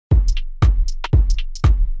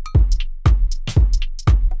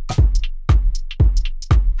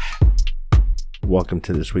welcome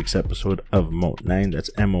to this week's episode of Moat 9. That's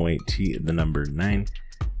M-O-A-T, the number 9.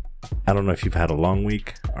 I don't know if you've had a long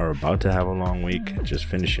week or about to have a long week, just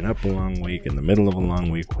finishing up a long week, in the middle of a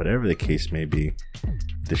long week, whatever the case may be.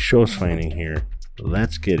 The show's finally here.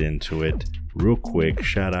 Let's get into it. Real quick,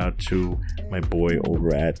 shout out to my boy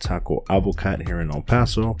over at Taco Avocat here in El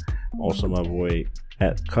Paso. Also my boy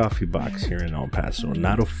at Coffee Box here in El Paso.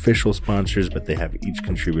 Not official sponsors, but they have each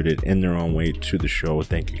contributed in their own way to the show.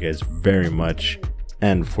 Thank you guys very much.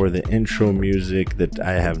 And for the intro music that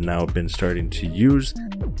I have now been starting to use,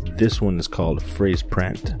 this one is called Phrase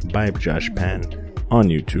Print by Josh Pan on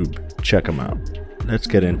YouTube. Check them out. Let's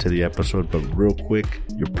get into the episode, but real quick,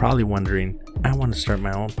 you're probably wondering, I want to start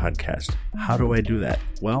my own podcast. How do I do that?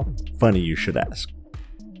 Well, funny you should ask.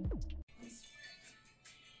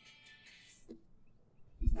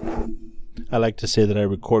 I like to say that I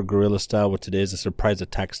record guerrilla style, but today is a surprise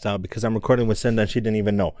attack style because I'm recording with Senda and she didn't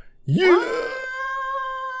even know. Yeah!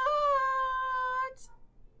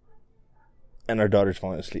 And our daughter's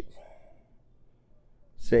falling asleep.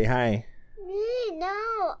 Say hi.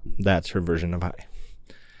 No. That's her version of hi.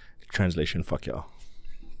 Translation, fuck y'all.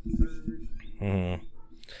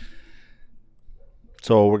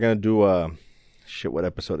 So we're going to do shit, what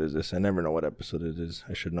episode is this? I never know what episode it is.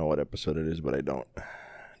 I should know what episode it is, but I don't.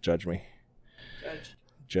 Judge me.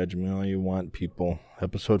 Judge me all you want, people.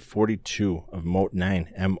 Episode 42 of Moat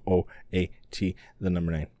 9. M-O-A-T, the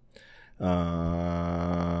number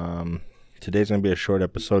 9. Today's going to be a short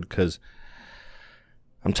episode because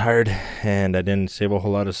I'm tired and I didn't save a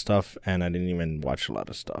whole lot of stuff and I didn't even watch a lot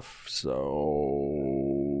of stuff. So,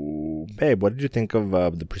 babe, what did you think of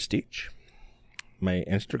The Prestige? My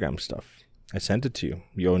Instagram stuff. I sent it to you.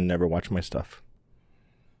 You'll never watch my stuff.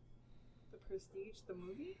 The Prestige, the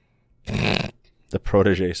movie? The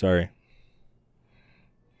Protege, sorry.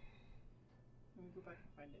 Let me go back and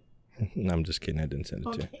find it. No, I'm just kidding. I didn't send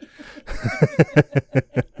it to you.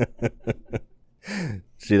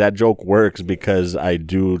 See, that joke works because I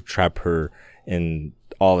do trap her in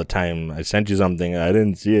all the time. I sent you something, I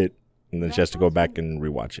didn't see it, and then she has to go back and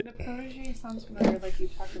rewatch it. The Protege sounds familiar, like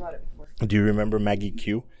you've talked about it before. Do you remember Maggie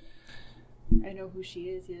Q? I know who she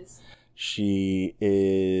is, yes. She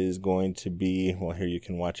is going to be, well, here you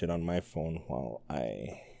can watch it on my phone while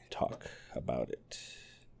I talk about it.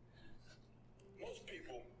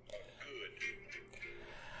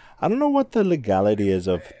 I don't know what the legality is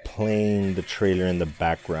of playing the trailer in the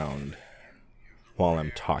background while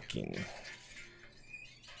I'm talking.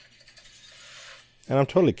 And I'm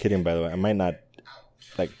totally kidding, by the way. I might not,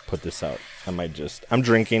 put this out. I'm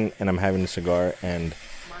drinking and I'm having a cigar and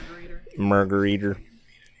margarita.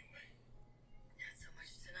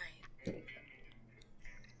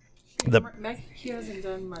 Maggie Q hasn't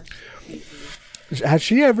done much lately. Has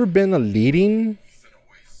she ever been the leading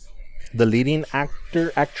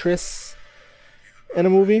actress in a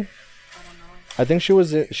movie? I don't know. I think she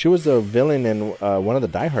was a villain in one of the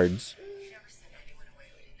Die Hards.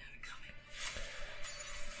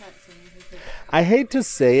 I hate to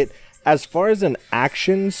say it, as far as an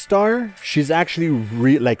action star, she's actually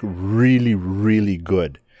really, really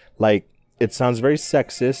good. Like, it sounds very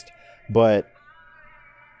sexist, but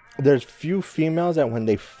there's few females that when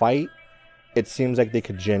they fight, it seems like they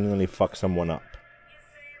could genuinely fuck someone up.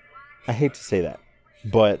 I hate to say that,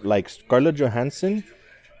 but like Scarlett Johansson,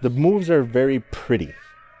 the moves are very pretty.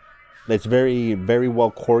 It's very, very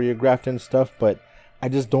well choreographed and stuff, but I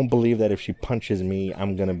just don't believe that if she punches me,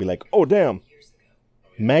 I'm going to be like, oh, damn.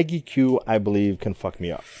 Maggie Q, I believe, can fuck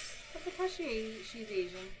me up. That's because she's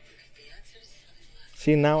Asian.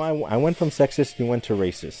 See, now I went from sexist, you went to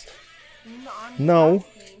racist. No,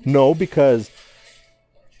 because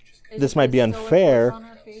this might be unfair.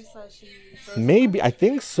 Maybe, I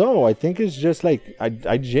think so. I think it's just like,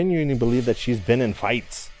 I genuinely believe that she's been in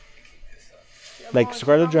fights. Like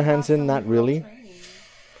Scarlett Johansson, not really.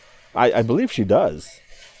 I believe she does.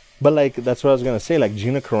 But like, that's what I was going to say. Like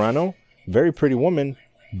Gina Carano, very pretty woman.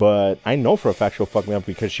 But I know for a fact she'll fuck me up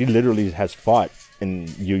because she literally has fought in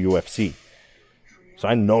UFC. So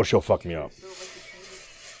I know she'll fuck me up.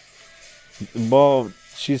 Well,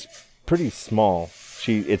 she's pretty small.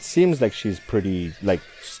 It seems like she's pretty, like,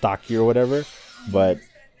 stocky or whatever, but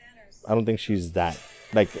I don't think she's that.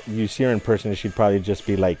 Like, you see her in person, she'd probably just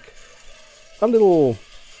be, like, a little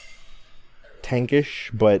tankish,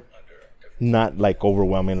 but not, like,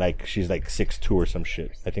 overwhelming, like, she's, like, 6'2" or some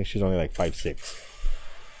shit. I think she's only, like, 5'6".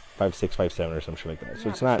 5'6", 5'7", or some shit like that. So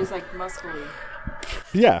it's not... She's, like, muscly.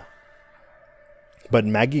 Yeah. But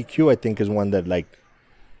Maggie Q, I think, is one that, like,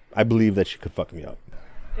 I believe that she could fuck me up.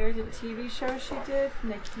 There's a TV show she did,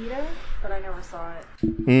 Nikita, but I never saw it.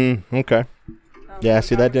 Okay. Yeah,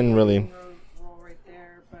 see, that didn't really...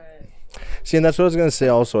 See, and that's what I was gonna say.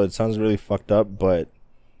 Also, it sounds really fucked up, but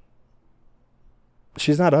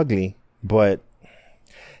she's not ugly. But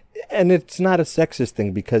and it's not a sexist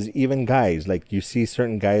thing because even guys, like you see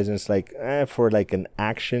certain guys, and it's like for like an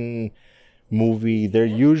action movie, they're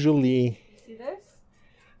usually See this?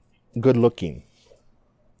 good looking.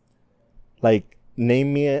 Like,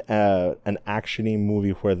 name me an actiony movie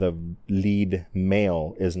where the lead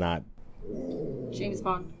male is not. James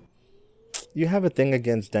Bond. You have a thing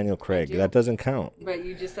against Daniel Craig. do. That doesn't count. But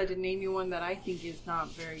you just said to name you one that I think is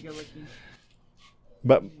not very good looking.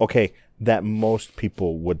 But, okay, that most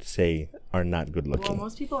people would say are not good Well, looking.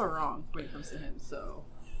 most people are wrong when it comes to him, so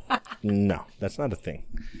No, that's not a thing.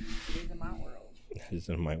 it is in my world. It is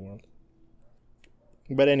in my world.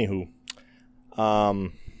 But, anywho. I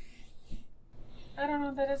don't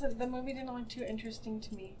know. The movie didn't look too interesting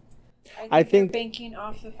to me. I think they're banking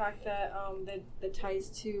off the fact that the ties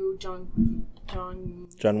to John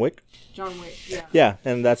Wick? John Wick. Yeah. Yeah,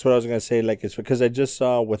 and that's what I was going to say. Like, it's because I just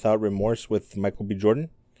saw Without Remorse with Michael B. Jordan.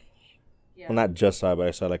 Yeah. Well, not just saw it, but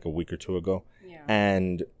I saw it like a week or two ago. Yeah.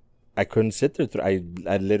 And I couldn't sit there. I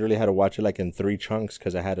literally had to watch it like in 3 chunks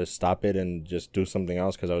because I had to stop it and just do something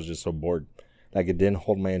else because I was just so bored. Like, it didn't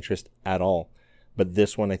hold my interest at all. But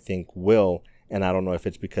this one I think will, and I don't know if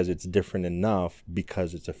it's because it's different enough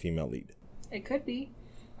because it's a female lead. It could be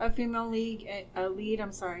a female lead.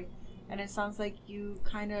 I'm sorry, and it sounds like you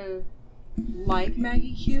kind of like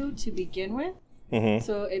Maggie Q to begin with,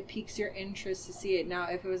 so it piques your interest to see it. Now,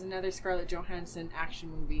 if it was another Scarlett Johansson action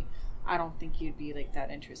movie, I don't think you'd be like that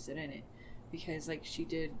interested in it because like she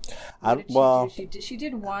did. She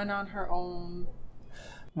did one on her own.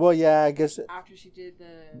 Well, yeah, I guess after she did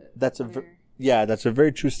that's a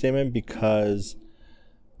very true statement because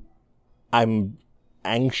I'm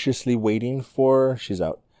anxiously waiting for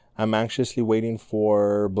I'm anxiously waiting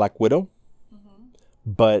for Black Widow,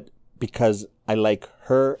 but because I like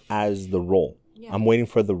her as the role, I'm waiting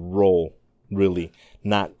for the role really,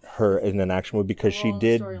 not her in an action movie because she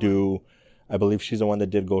did do, I believe she's the one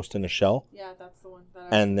that did Ghost in the Shell. Yeah, that's the one.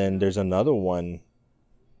 And then there's another one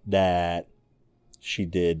that she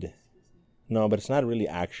did. No, but it's not really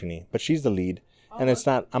actiony. But she's the lead. And it's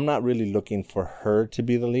not, I'm not really looking for her to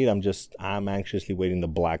be the lead. I'm anxiously waiting the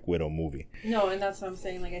Black Widow movie. No, and that's what I'm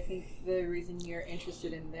saying. Like, I think the reason you're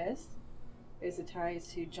interested in this is it ties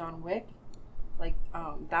to John Wick. Like,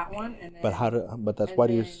 that one. And then, why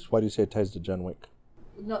do you say it ties to John Wick?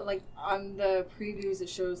 No, like, on the previews, it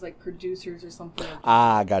shows, like, producers or something.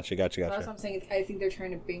 Gotcha. That's what I'm saying. I think they're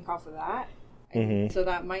trying to bank off of that. Mm-hmm. So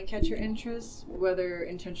that might catch your interest, whether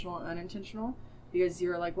intentional or unintentional, because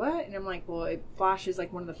you're like, what? And I'm like, well, it flashes,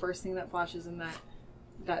 like one of the first things that flashes in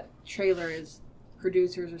that trailer is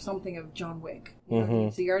producers or something of John Wick. You know what I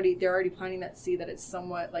mean? So they're already planting that seed that it's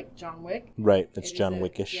somewhat like John Wick. Right, it's John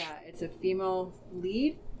Wickish. Yeah, it's a female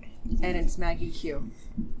lead, and it's Maggie Q.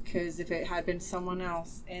 Because if it had been someone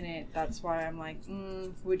else in it, that's why I'm like,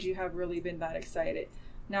 would you have really been that excited?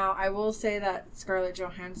 Now, I will say that Scarlett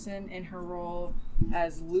Johansson in her role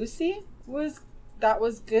as Lucy was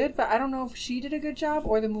good, but I don't know if she did a good job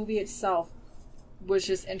or the movie itself was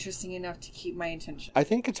just interesting enough to keep my attention. I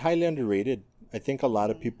think it's highly underrated. I think a lot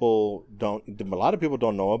of people don't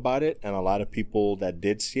know about it, and a lot of people that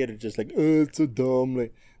did see it are just like, oh, it's so dumb.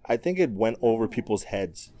 Like, I think it went over people's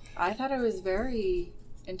heads. I thought it was very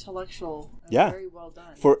intellectual and very well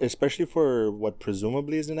done. Especially for what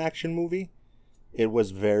presumably is an action movie. It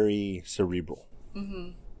was very cerebral.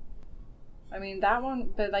 I mean, that one,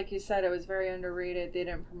 but like you said, it was very underrated. They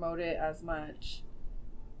didn't promote it as much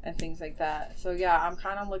and things like that. So, yeah, I'm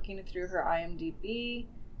kind of looking through her IMDb.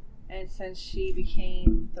 And since she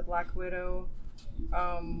became the Black Widow,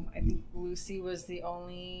 I think Lucy was the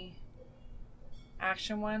only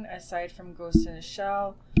action one aside from Ghost in the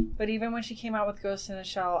Shell. But even when she came out with Ghost in the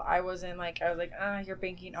Shell, I was like, you're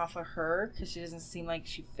banking off of her because she doesn't seem like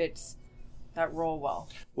she fits that role well.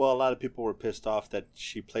 Well, a lot of people were pissed off that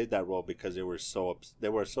she played that role because they were so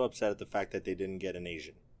upset at the fact that they didn't get an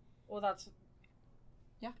Asian. Well,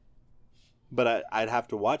 yeah. But I'd have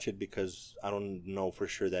to watch it because I don't know for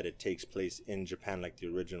sure that it takes place in Japan like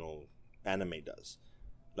the original anime does.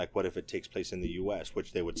 Like, what if it takes place in the U.S.,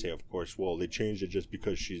 which they would say, of course, well, they changed it just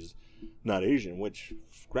because she's not Asian, which,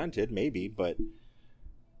 granted, maybe, but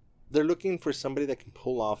they're looking for somebody that can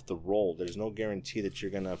pull off the role. There's no guarantee that you're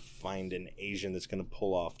going to find an Asian that's going to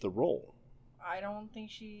pull off the role. I don't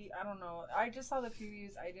know. I just saw the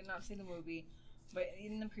previews. I did not see the movie. But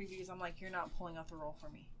in the previews, I'm like, you're not pulling off the role for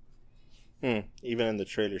me. Even in the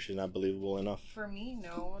trailer, she's not believable enough. For me,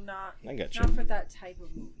 no. I get you. Not for that type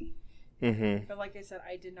of movie. Mm-hmm. But like I said,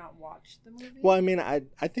 I did not watch the movie. Well, I mean, I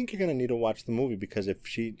think you're gonna need to watch the movie because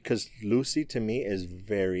Lucy to me is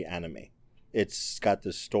very anime. It's got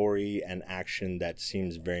the story and action that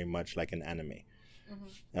seems very much like an anime.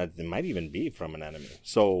 It might even be from an anime.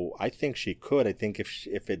 So I think she could. I think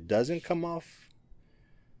if it doesn't come off,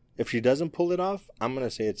 if she doesn't pull it off, I'm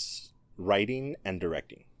gonna say it's writing and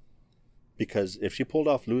directing. Because if she pulled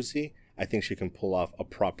off Lucy, I think she can pull off a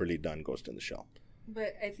properly done Ghost in the Shell.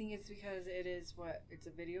 But I think it's because it is it's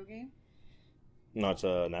a video game. No, it's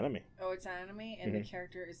an anime. Oh, it's an anime, and the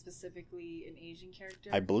character is specifically an Asian character.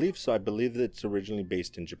 I believe so. I believe that it's originally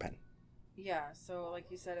based in Japan. Yeah, so like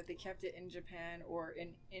you said, if they kept it in Japan or in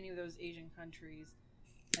any of those Asian countries,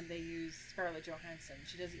 and they use Scarlett Johansson,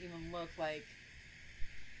 she doesn't even look like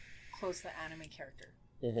close to anime character.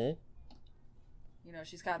 Mm-hmm. You know,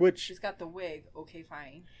 she's got the wig. Okay,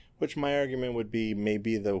 fine. Which my argument would be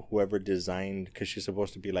maybe whoever designed, because she's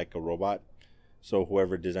supposed to be like a robot. So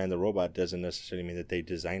whoever designed the robot doesn't necessarily mean that they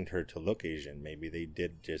designed her to look Asian. Maybe they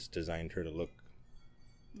did just design her to look.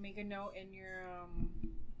 Make a note in your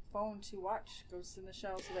phone to watch Ghost in the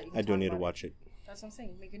Shell so that you can I do need to watch it. That's what I'm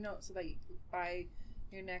saying. Make a note so that by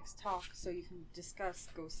your next talk, so you can discuss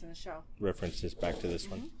Ghost in the Shell. Reference this back to this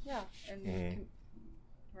one. Yeah, and you can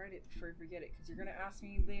write it before you forget it, because you're gonna ask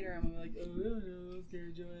me later. I'm gonna be like, oh, I don't know,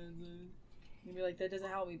 Scarlett Johansson. You'll be like, that doesn't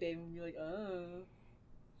help me, babe. And be like, oh.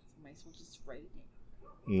 Might as well just write it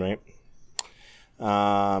in. Right.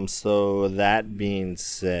 So that being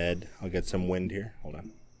said, I'll get some wind here. Hold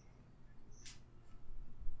on.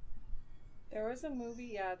 There was a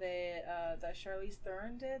movie, that Charlize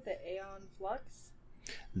Theron did, the Aeon Flux.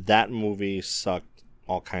 That movie sucked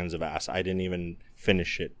all kinds of ass. I didn't even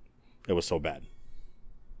finish it. It was so bad.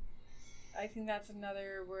 I think that's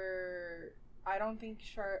another where I don't think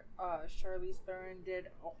Charlize Theron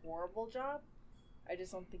did a horrible job. I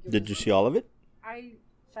just don't think it Did you see all of it? I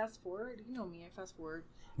fast forward. You know me, I fast forward.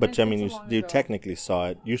 But I mean, you technically saw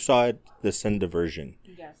it. You saw it, the send version.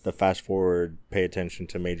 Yes. The fast forward, pay attention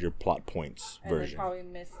to major plot points and version. And probably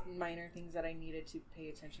missed minor things that I needed to pay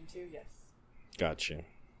attention to, yes. Gotcha.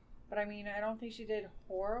 But I mean, I don't think she did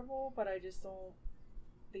horrible, but I just don't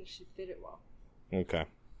think she fit it well. Okay.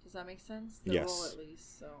 Does that make sense? Yes. Role at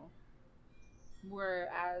least, so.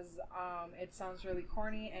 Whereas, it sounds really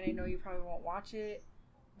corny, and I know you probably won't watch it,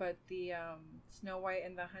 but the Snow White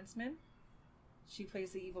and the Huntsman, she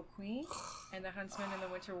plays the evil queen, and the Huntsman in the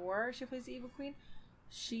Winter War, she plays the evil queen.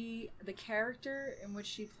 The character in which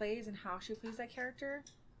she plays and how she plays that character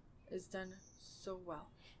is done so well.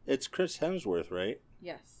 It's Chris Hemsworth, right?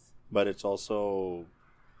 Yes. But it's also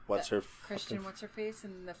Christian what's her face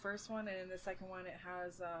in the first one, and in the second one it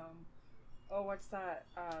has what's that?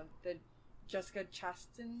 The Jessica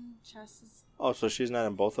Chastain. Oh, so she's not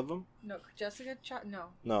in both of them? No, Jessica no.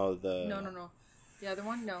 No, the No. The other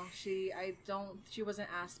one, no. She wasn't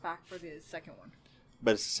asked back for the second one.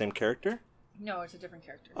 But it's the same character? No, it's a different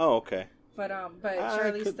character. Oh, okay. But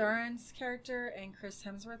Charlize Theron's character and Chris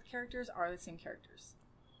Hemsworth characters are the same characters.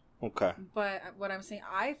 Okay. But what I'm saying,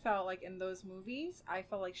 I felt like in those movies,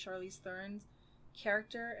 Charlize Theron's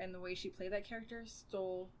character and the way she played that character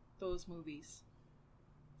stole those movies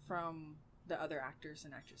from the other actors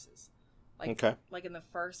and actresses. Like in the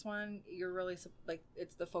first one, you're really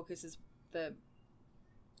the focus is the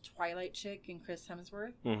Twilight chick and Chris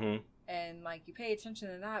Hemsworth, and like you pay attention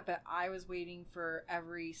to that. But I was waiting for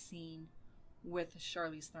every scene with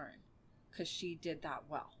Charlize Theron because she did that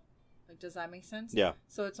well. Like, does that make sense? Yeah.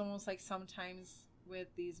 So it's almost like sometimes with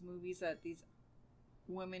these movies that these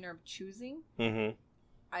women are choosing,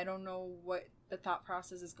 I don't know what the thought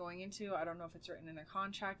process is going into. I don't know if it's written in a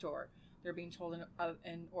contract or they're being told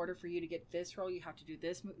in order for you to get this role, you have to do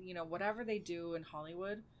this. You know, whatever they do in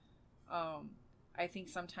Hollywood, I think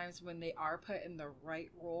sometimes when they are put in the right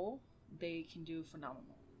role, they can do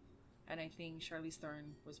phenomenal. And I think Charlize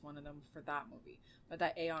Theron was one of them for that movie. But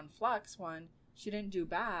that Aeon Flux one, she didn't do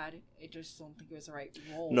bad. I just don't think it was the right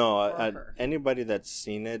role for her. Anybody that's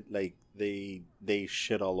seen it, like they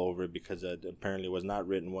shit all over it because it apparently was not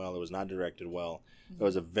written well. It was not directed well. It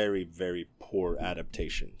was a very, very poor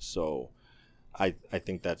adaptation. So I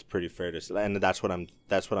think that's pretty fair to say. And that's what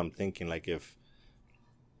I'm thinking. Like if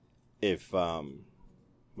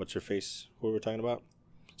what's her face? Who were we talking about?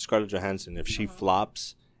 Scarlett Johansson. If she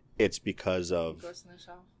flops, it's because of Ghost in the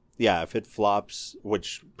Shell. Yeah, if it flops,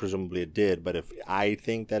 which presumably it did, but if I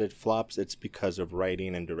think that it flops, it's because of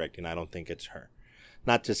writing and directing. I don't think it's her.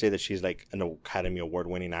 Not to say that she's like an Academy Award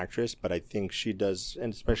winning actress, but I think she does,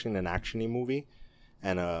 and especially in an action-y movie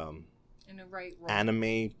and in a right role.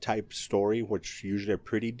 Anime type story, which usually are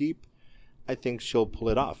pretty deep. I think she'll pull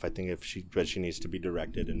it off. I think but she needs to be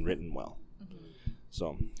directed and written well. Mm-hmm.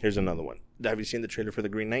 So here's another one. Have you seen the trailer for The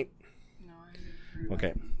Green Knight? No, I haven't heard.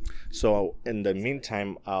 Okay. So in the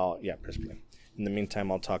meantime, press play. In the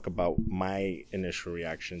meantime, I'll talk about my initial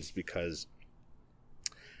reactions because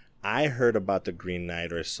I heard about The Green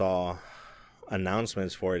Knight or saw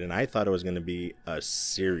announcements for it, and I thought it was going to be a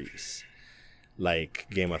series like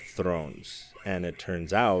Game of Thrones, and it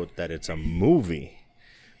turns out that it's a movie,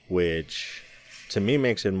 which to me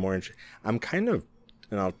makes it more interesting. I'm kind of,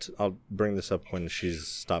 and I'll bring this up when she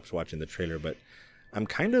stops watching the trailer, but I'm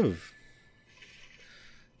kind of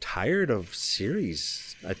tired of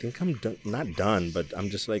series. I think I'm not done, but I'm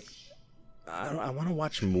just like, I want to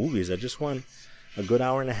watch movies. I just want a good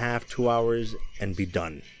hour and a half, 2 hours, and be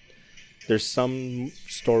done. There's some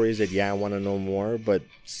stories that I want to know more, but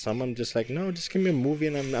some I'm just like, no, just give me a movie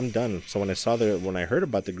and I'm done. So when I heard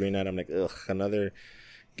about The Green Knight, I'm like, ugh, another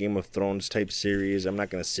Game of Thrones type series. I'm not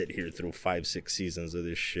gonna sit here through 5-6 seasons of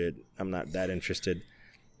this shit. I'm not that interested.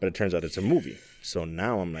 But it turns out it's a movie. So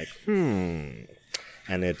now I'm like, and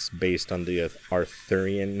it's based on the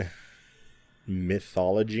Arthurian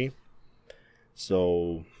mythology.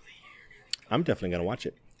 So I'm definitely going to watch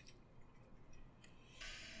it.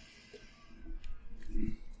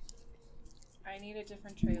 I need a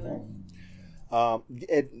different trailer.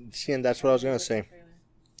 And that's what I was going to say.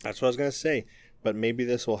 That's what I was going to say. But maybe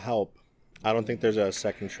this will help. I don't think there's a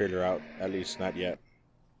second trailer out, at least not yet.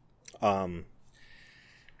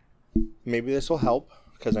 Maybe this will help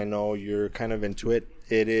because I know you're kind of into it.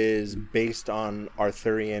 It is based on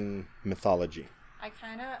Arthurian mythology. I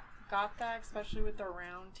kind of got that, especially with the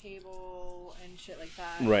round table and shit like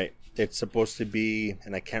that. Right. It's supposed to be,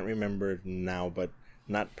 and I can't remember now, but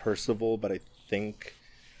not Percival, but I think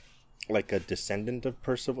like a descendant of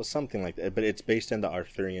Percival, something like that. But it's based in the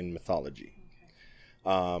Arthurian mythology.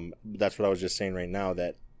 Okay. That's what I was just saying right now,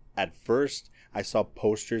 that at first I saw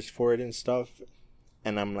posters for it and stuff,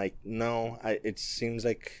 and I'm like, no, it seems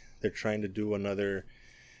like they're trying to do another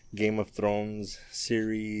Game of Thrones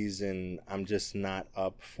series, and I'm just not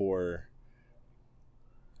up for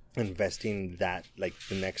investing that, like,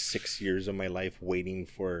 the next 6 years of my life waiting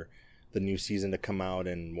for the new season to come out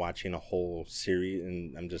and watching a whole series.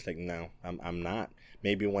 And I'm just like, no, I'm not.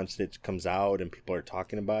 Maybe once it comes out and people are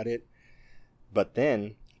talking about it, but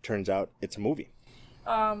then turns out it's a movie.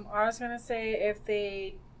 I was gonna say, if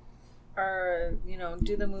they are,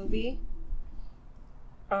 do the movie,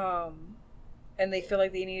 and they feel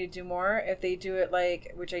like they need to do more, if they do it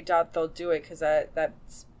like, which I doubt they'll do it because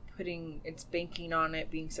that's it's banking on it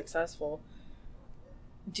being successful.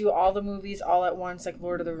 Do all the movies all at once, like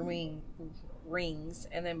Lord of the Rings,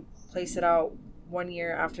 and then place it out 1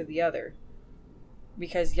 year after the other,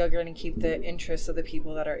 because you're going to keep the interest of the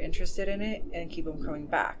people that are interested in it and keep them coming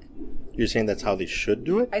back. You're saying that's how they should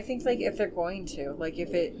do it? I think, like, if they're going to, like,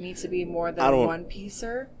 if it needs to be more than one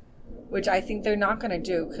piecer, which I think they're not going to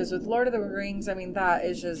do, because with Lord of the Rings, I mean, that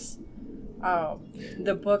is just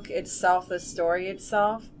the book itself, the story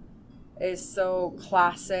itself is so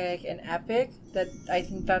classic and epic that I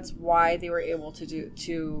think that's why they were able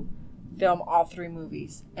to film all 3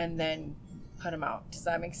 movies and then put them out. Does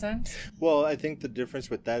that make sense? Well, I think the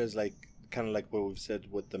difference with that is like kind of like what we've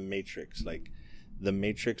said with The Matrix. Like, The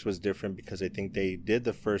Matrix was different because I think they did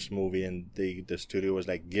the first movie and the studio was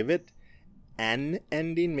like, give it an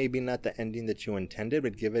ending, maybe not the ending that you intended,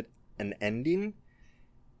 but give it an ending,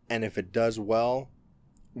 and if it does well,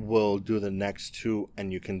 we'll do the next 2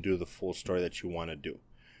 and you can do the full story that you want to do.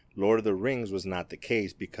 Lord of the Rings was not the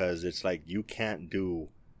case, because it's like you can't do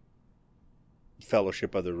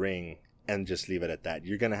Fellowship of the Ring and just leave it at that.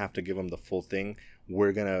 You're going to have to give them the full thing.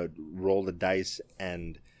 We're going to roll the dice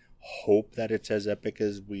and hope that it's as epic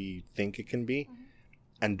as we think it can be,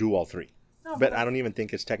 and do all 3. No, but I don't even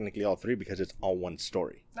think it's technically all 3 because it's all one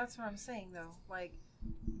story. That's what I'm saying, though. Like,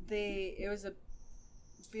 it was a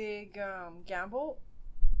big gamble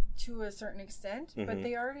to a certain extent, but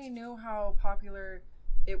they already knew how popular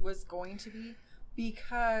it was going to be,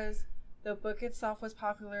 because the book itself was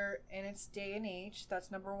popular in its day and age.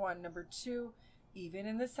 That's number 1. Number 2, even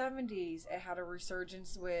in the 70s, it had a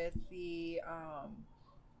resurgence with the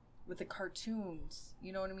cartoons.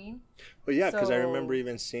 You know what I mean? Well, yeah, because I remember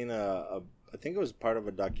even seeing I think it was part of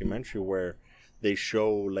a documentary where they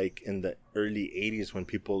show, like, in the early 80s when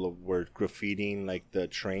people were graffitiing, like, the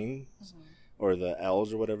trains or the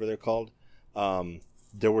L's or whatever they're called.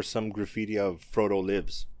 There was some graffiti of Frodo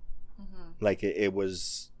lives. Like,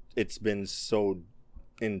 it's been so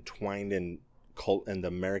entwined in the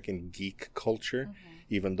American geek culture,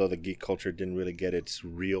 even though the geek culture didn't really get its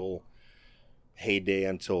real heyday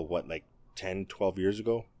until like 10-12 years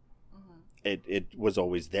ago. it was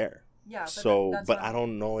always there. Yeah. So, that's but what I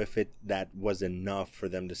don't know if that was enough for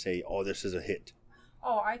them to say, "Oh, this is a hit."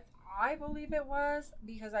 Oh, I believe it was,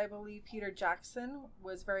 because I believe Peter Jackson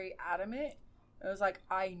was very adamant. It was like,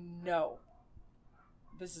 I know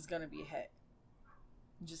this is gonna be a hit.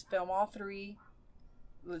 Just film all 3.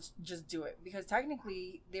 Let's just do it, because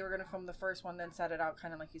technically they were gonna film the first one, then set it out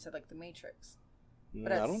kind of like you said, like The Matrix.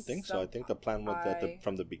 But I don't think so. I think the plan was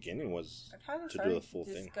from the beginning was I've had this to do the full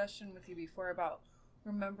thing. discussion with you before about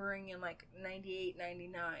remembering in like 98,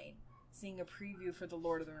 99, seeing a preview for The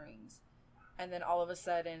Lord of the Rings. And then all of a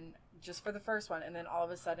sudden, just for the first one, and then all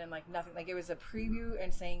of a sudden, like nothing. Like it was a preview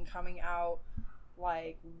and saying coming out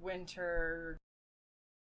like winter.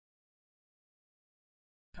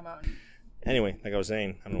 Come out. Anyway, like I was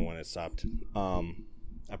saying, I don't know when it stopped.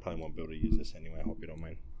 I probably won't be able to use this anyway. I hope you don't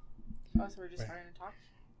mind. Oh, so we're just starting to talk?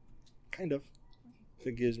 Kind of. If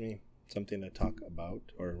it gives me something to talk about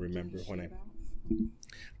or remember when I...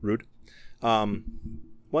 Rude. Well,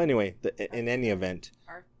 anyway, in any event,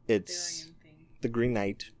 it's The Green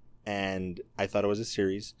Knight, and I thought it was a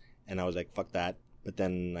series, and I was like, fuck that. But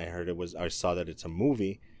then I saw that it's a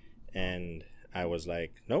movie, and I was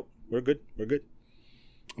like, nope, we're good. I'm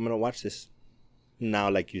going to watch this. Now,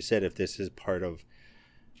 like you said, if this is part of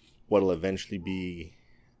what'll eventually be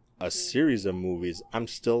a series of movies, I'm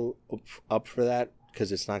still up for that,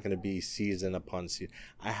 because it's not going to be season upon season.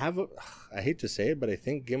 I hate to say it, but I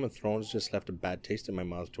think Game of Thrones just left a bad taste in my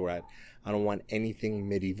mouth to where I don't want anything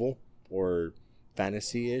medieval or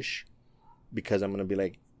fantasy-ish, because I'm going to be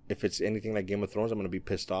like, if it's anything like Game of Thrones, I'm going to be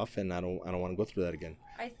pissed off, and I don't want to go through that again.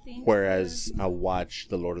 I think. Whereas I'll watch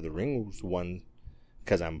the Lord of the Rings one,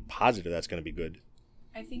 because I'm positive that's going to be good.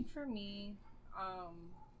 I think for me,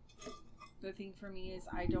 the thing for me is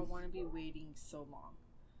I don't want to be waiting so long.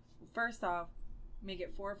 First off, make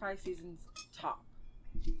it 4 or 5 seasons tops.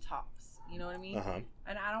 You know what I mean? Uh-huh.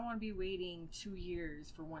 And I don't want to be waiting 2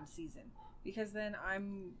 years for one season, because then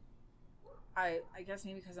I guess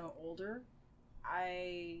maybe because I'm older,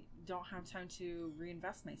 I don't have time to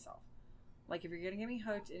reinvest myself. Like if you're gonna get me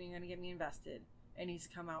hooked and you're gonna get me invested, it needs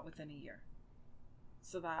to come out within a year,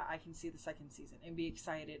 so that I can see the second season and be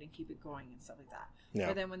excited and keep it going and stuff like that. Yeah.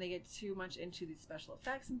 But then when they get too much into these special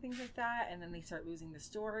effects and things like that, and then they start losing the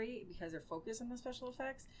story because they're focused on the special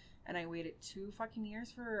effects, and I waited 2 fucking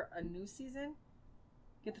years for a new season,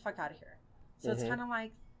 get the fuck out of here. So It's kind of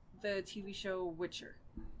like the TV show Witcher.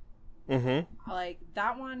 Mm-hmm. Like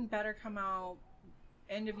that one better come out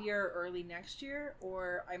end of year or early next year,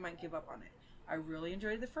 or I might give up on it. I really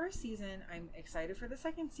enjoyed the first season. I'm excited for the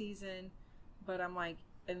second season, but I'm like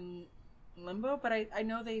in limbo. But I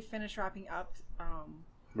know they finished wrapping up.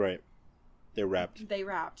 Right. They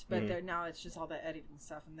wrapped, but now it's just all the editing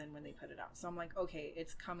stuff, and then when they put it out. So I'm like, okay,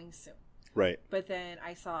 it's coming soon. Right. But then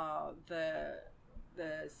I saw the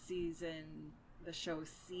show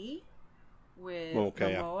C with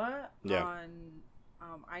Momoa on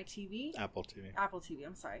ITV. Apple TV. Apple TV,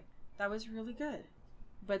 I'm sorry. That was really good.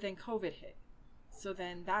 But then COVID hit. So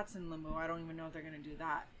then that's in limbo. I don't even know if they're going to do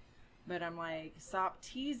that. But I'm like, stop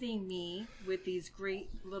teasing me with these great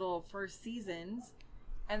little first seasons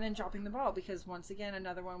and then dropping the ball. Because once again,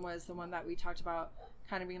 another one was the one that we talked about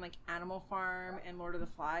kind of being like Animal Farm and Lord of the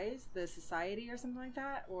Flies, the Society or something like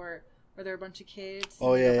that. Or were there a bunch of kids?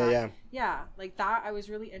 Oh, yeah. Yeah, like that. I was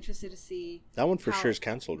really interested to see. That one for sure is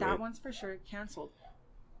canceled, right? That one's for sure canceled.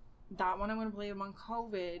 That one I'm going to blame on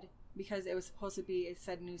COVID, because it was supposed to be, it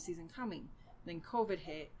said new season coming. Then COVID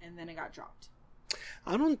hit, and then it got dropped.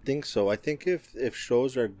 I don't think so. I think if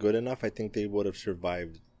shows are good enough, I think they would have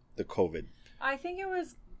survived the COVID. I think it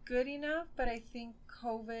was good enough, but I think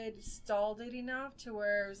COVID stalled it enough to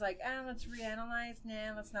where it was like, let's reanalyze.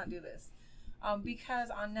 Nah, let's not do this. Because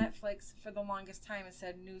on Netflix, for the longest time, it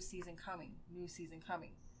said new season coming.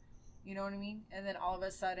 You know what I mean? And then all of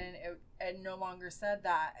a sudden, it no longer said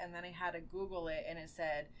that. And then I had to Google it, and it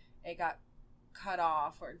said it got cut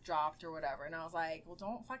off or dropped or whatever. And I was like, well,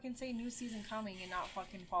 don't fucking say new season coming and not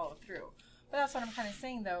fucking follow through. But that's what I'm kind of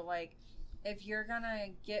saying, though. Like, if you're going to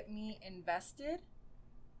get me invested,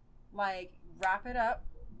 like, wrap it up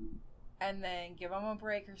and then give them a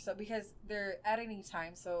break or so. Because they're editing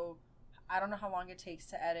time, so I don't know how long it takes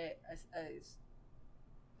to edit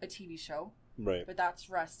a TV show. Right. But that's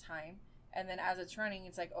rest time. And then as it's running,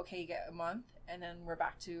 it's like, okay, you get a month, and then we're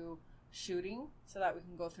back to shooting so that we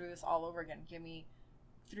can go through this all over again. Give me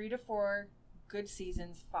 3 to 4 good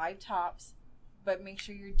seasons, 5 tops, but make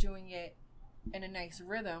sure you're doing it in a nice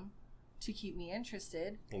rhythm to keep me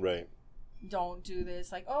interested. Right. Don't do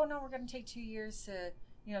this like, oh, no, we're going to take 2 years to,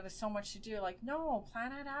 there's so much to do. Like, no,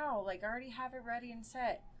 plan it out. Like, I already have it ready and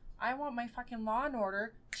set. I want my fucking Law and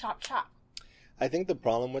Order chop chop. I think the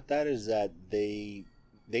problem with that is that they're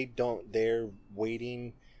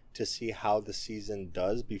waiting to see how the season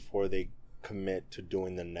does before they commit to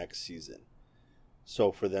doing the next season.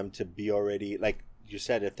 So for them to be already, like you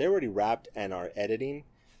said, if they're already wrapped and are editing,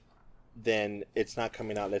 then it's not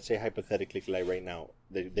coming out. Let's say hypothetically, like right now,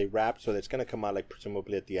 they wrapped, so it's going to come out like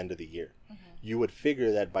presumably at the end of the year. Mm-hmm. You would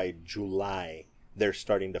figure that by July they're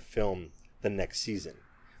starting to film the next season.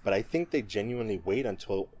 But I think they genuinely wait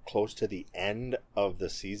until close to the end of the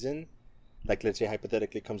season. Like, let's say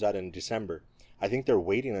hypothetically it comes out in December. I think they're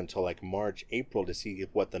waiting until like March, April to see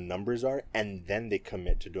what the numbers are, and then they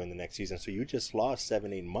commit to doing the next season. So you just lost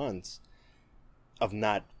 7-8 months of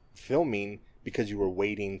not filming because you were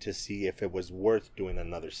waiting to see if it was worth doing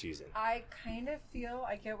another season. I kind of feel,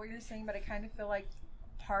 I get what you're saying, but I kind of feel like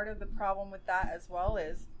part of the problem with that as well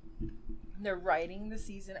is they're writing the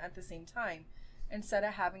season at the same time instead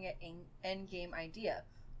of having an end game idea.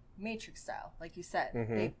 Matrix style, like you said.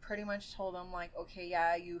 Mm-hmm. They pretty much told them, like, okay,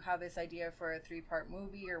 yeah, you have this idea for a 3-part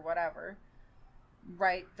movie or whatever.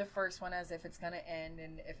 Write the first one as if it's going to end,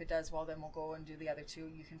 and if it does well, then we'll go and do the other two.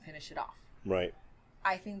 You can finish it off. Right.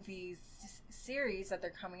 I think these series that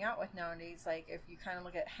they're coming out with nowadays, like, if you kind of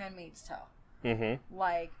look at Handmaid's Tale, mm-hmm.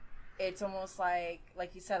 like, it's almost like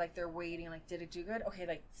you said, like, they're waiting, like, did it do good? Okay,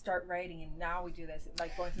 like, start writing, and now we do this.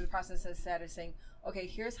 Like, going through the process instead of saying, okay,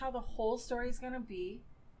 here's how the whole story is going to be,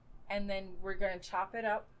 and then we're going to chop it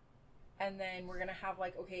up, and then we're going to have,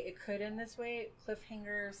 like, okay, it could end this way,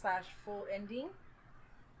 cliffhanger / full ending,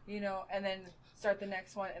 you know, and then start the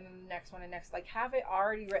next one, and then the next one, and next. Like, have it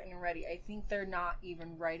already written and ready. I think they're not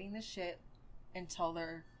even writing the shit until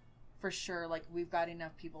they're for sure, like, we've got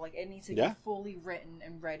enough people. Like, it needs to be fully written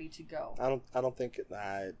and ready to go. I don't think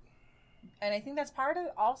that. And I think that's part of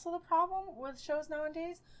also the problem with shows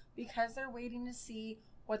nowadays, because they're waiting to see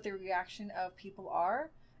what the reaction of people are.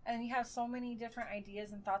 And you have so many different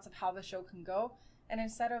ideas and thoughts of how the show can go. And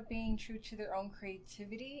instead of being true to their own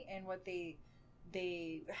creativity and what they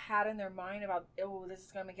had in their mind about, oh, this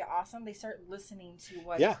is going to make it awesome, they start listening to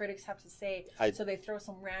what critics have to say. So they throw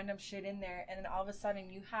some random shit in there. And then all of a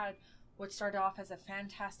sudden you had what started off as a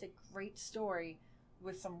fantastic, great story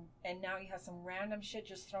and now you have some random shit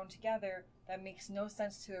just thrown together that makes no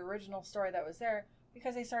sense to the original story that was there,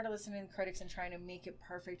 because they started listening to critics and trying to make it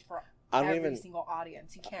perfect for every single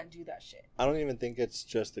audience. You can't do that shit. I don't even think it's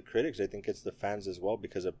just the critics. I think it's the fans as well,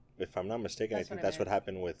 because if I'm not mistaken, I think that's what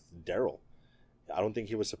happened with Daryl. I don't think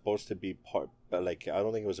he was supposed to be I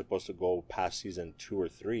don't think he was supposed to go past season 2 or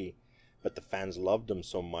 3, but the fans loved him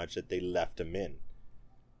so much that they left him in.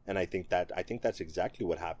 And I think that's exactly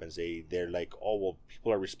what happens. They're like, oh, well,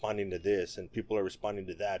 people are responding to this and people are responding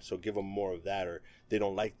to that, so give them more of that, or they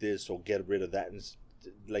don't like this, so get rid of that. And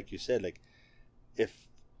like you said, like, if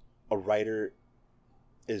a writer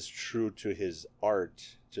is true to his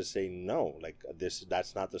art, just say no, like,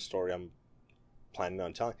 that's not the story I'm planning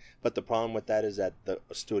on telling. But the problem with that is that the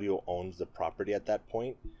studio owns the property at that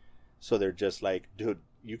point, so they're just like, dude,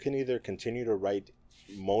 you can either continue to write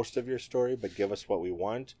most of your story but give us what we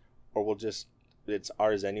want, or it's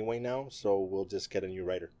ours anyway now, so we'll just get a new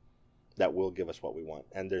writer that will give us what we want.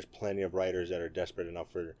 And there's plenty of writers that are desperate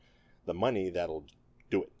enough for the money that'll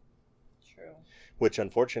do it. True. Which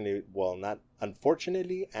unfortunately, well, not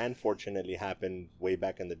unfortunately and fortunately, happened way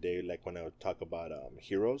back in the day, like when I would talk about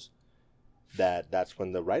Heroes. That's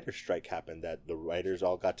when the writer's strike happened, that the writers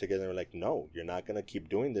all got together and were like, no, you're not going to keep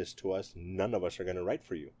doing this to us. None of us are going to write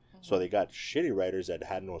for you. Mm-hmm. So they got shitty writers that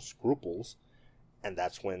had no scruples, and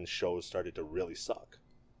that's when shows started to really suck.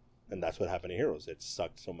 And that's what happened to Heroes. It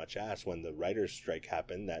sucked so much ass when the writer's strike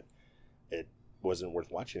happened that it wasn't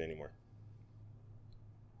worth watching anymore.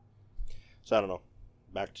 So I don't know.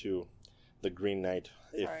 Back to the Green Knight.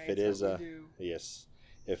 If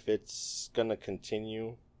it's going to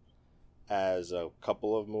continue as a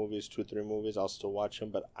couple of movies, 2-3 movies, I'll still watch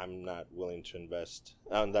them, but I'm not willing to invest.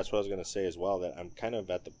 And that's what I was going to say as well, that I'm kind of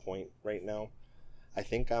at the point right now. I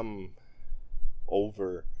think I'm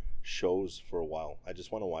over shows for a while. I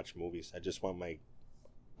just want to watch movies. I just want my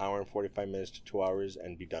hour and 45 minutes to 2 hours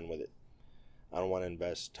and be done with it. I don't want to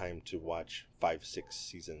invest time to watch 5-6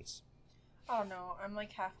 seasons. I don't know. I'm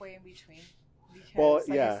like halfway in between. Because,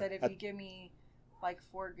 I said, if you give me like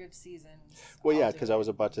 4 good seasons. Well, yeah, because I was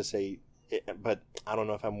about to say, but I don't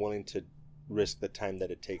know if I'm willing to risk the time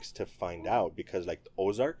that it takes to find out, because like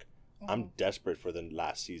Ozark, I'm desperate for the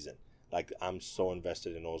last season. Like, I'm so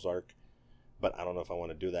invested in Ozark, but I don't know if I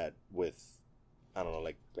want to do that with, I don't know,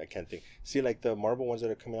 like, I can't think. See, like the Marvel ones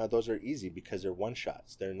that are coming out, those are easy because they're one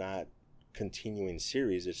shots. They're not continuing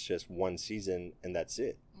series. It's just one season and that's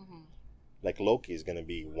it. Mm-hmm. Like Loki is gonna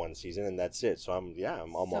be one season and that's it. So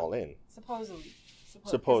I'm all in. Supposedly.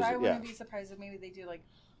 Supposedly, I wouldn't yeah. be surprised if maybe they do like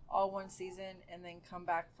all one season and then come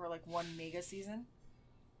back for like one mega season.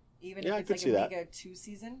 Even Yeah, I if could it's see like a that. mega 2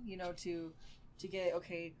 season, you know, to get,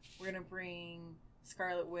 okay, we're gonna bring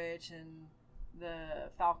Scarlet Witch and the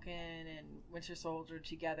Falcon and Winter Soldier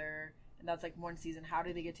together, and that's like one season. How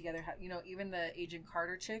do they get together? How, you know, even the Agent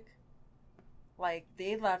Carter chick, like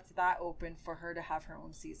they left that open for her to have her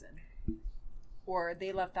own season, or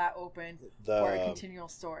they left that open for a continual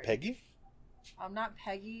story. Peggy? Not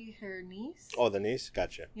Peggy, her niece. Oh, the niece.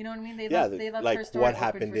 Gotcha. You know what I mean? They Yeah, left like her story what open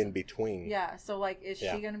happened for in between. Yeah, so like, is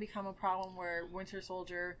Yeah. she going to become a problem where Winter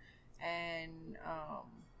Soldier and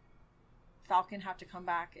Falcon have to come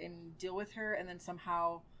back and deal with her, and then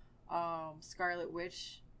somehow Scarlet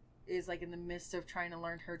Witch is like in the midst of trying to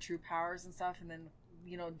learn her true powers and stuff, and then,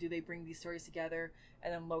 you know, do they bring these stories together,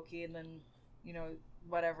 and then Loki, and then, you know,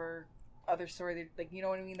 whatever other story they, like, you know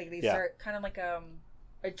what I mean? Like they start kind of like a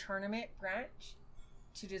tournament branch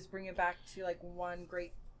to just bring it back to like one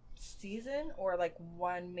great season or like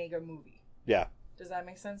one mega movie. Yeah. Does that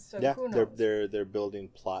make sense? So Yeah, who knows? they're building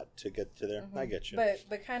plot to get to there. Mhm. I get you.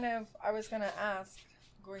 But kind of, I was gonna ask,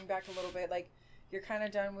 going back a little bit, like you're kind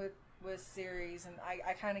of done with series, and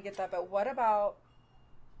I kind of get that. But what about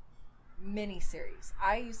mini series?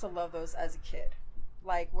 I used to love those as a kid,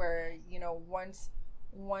 like where, you know, once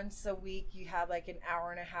a week you had like an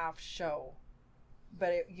hour and a half show,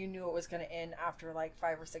 but you knew it was going to end after like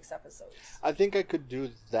 5 or 6 episodes. I think I could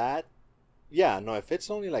do that. Yeah, no, if it's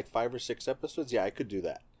only like 5 or 6 episodes, yeah, I could do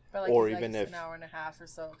that. But like, or it's even like if an hour and a half or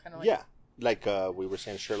so, kind of like. Yeah, like we were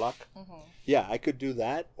saying Sherlock. Mm-hmm. Yeah, I could do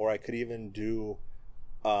that, or I could even do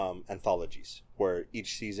anthologies where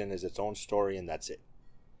each season is its own story and that's it.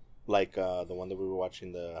 Like the one that we were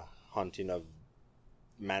watching, the Haunting of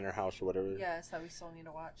Manor House or whatever. Yes, that we still need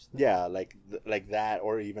to watch. Yeah, like that,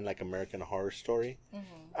 or even like American Horror Story.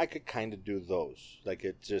 Mm-hmm. I could kind of do those. Like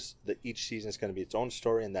it's just that each season is going to be its own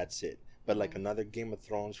story and that's it. But like another Game of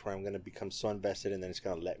Thrones where I'm going to become so invested and then it's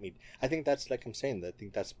going to let me. I think that's like I'm saying. I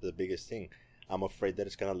think that's the biggest thing. I'm afraid that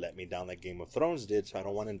it's going to let me down like Game of Thrones did, so I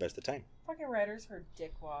don't want to invest the time. Fucking writers were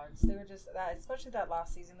dickwads. They were just that, especially that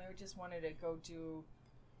last season. They just wanted to go do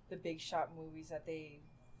the big shot movies that they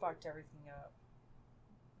fucked everything up.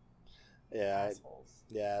 Yeah, Assholes.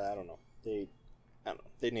 I don't know. They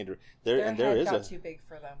need to. Their there head is got too big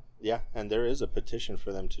for them. Yeah, and there is a petition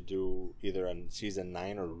for them to do either on season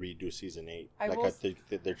 9 or redo season 8. I think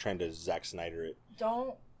that they're trying to Zack Snyder it.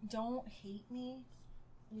 Don't hate me,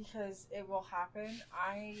 because it will happen.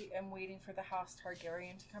 I am waiting for the House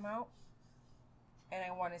Targaryen to come out, and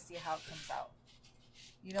I want to see how it comes out.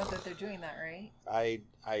 You know that they're doing that, right?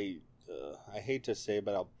 I hate to say,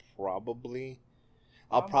 but I'll probably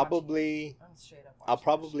I'm straight up watching I'll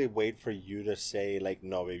probably wait for you to say like,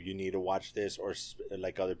 no, babe, you need to watch this, or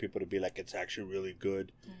like other people to be like, it's actually really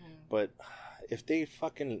good. Mm-hmm. But if they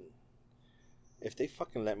fucking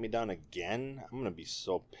let me down again, I'm gonna be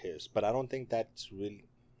so pissed. But I don't think that's really.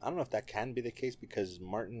 I don't know if that can be the case, because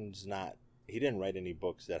Martin's not. He didn't write any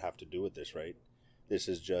books that have to do with this, right? This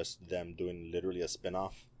is just them doing literally a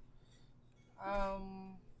spin-off.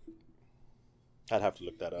 I'd have to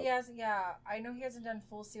look that up. Yeah. I know he hasn't done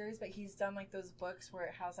full series, but he's done like those books where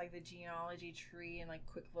it has like the genealogy tree and like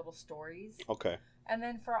quick little stories. Okay. And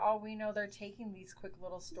then for all we know, they're taking these quick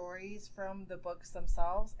little stories from the books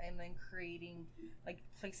themselves and then creating, like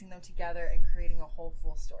placing them together and creating a whole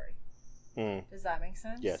full story. Does that make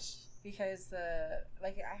sense? Yes. Because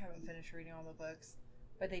I haven't finished reading all the books,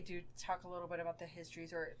 but they do talk a little bit about the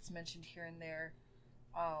histories, or it's mentioned here and there.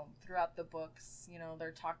 Throughout the books, you know,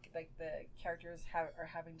 they're talking, like the characters are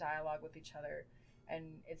having dialogue with each other, and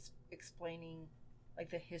it's explaining like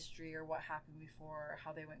the history or what happened before, or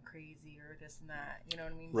how they went crazy or this and that. You know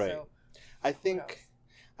what I mean? Right. So,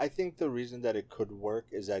 I think the reason that it could work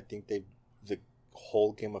is I think the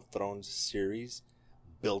whole Game of Thrones series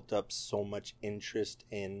built up so much interest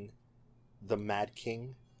in the Mad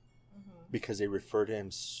King, because they refer to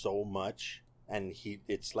him so much, and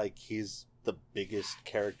it's like he's the biggest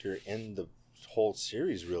character in the whole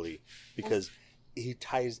series, really, because he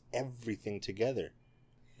ties everything together.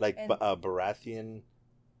 Like Baratheon,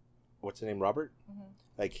 what's his name, Robert? Mm-hmm.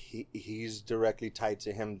 Like he's directly tied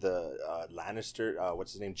to him. The Lannister,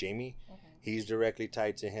 what's his name, Jaime? Mm-hmm. He's directly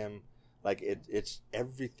tied to him. Like it's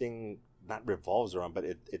everything not revolves around, but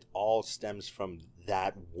it all stems from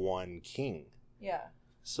that one king. Yeah.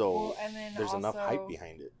 So and then there's enough hype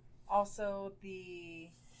behind it. Also, the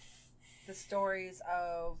stories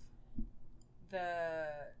of the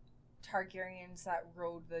Targaryens that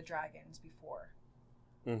rode the dragons before.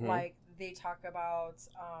 Mm-hmm. Like they talk about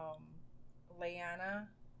Lyanna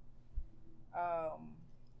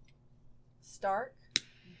Stark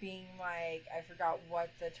being like, I forgot what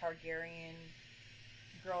the Targaryen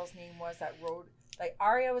girl's name was that rode, like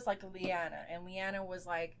Arya was like Lyanna, and Lyanna was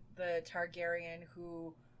like the Targaryen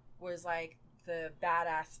who was like the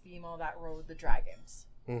badass female that rode the dragons.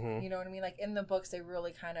 Mm-hmm. You know what I mean? Like in the books, they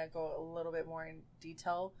really kind of go a little bit more in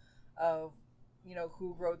detail of, you know,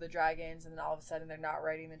 who rode the dragons, and then all of a sudden they're not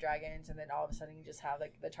riding the dragons, and then all of a sudden you just have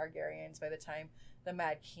like the Targaryens. By the time the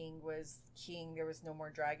Mad King was king, there was no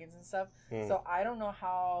more dragons and stuff. So I don't know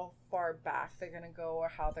how far back they're gonna go or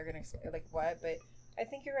how they're gonna like what, but I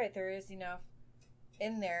think you're right. There is enough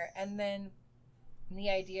in there, and then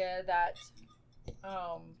the idea that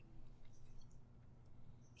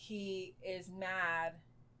he is mad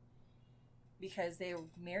because they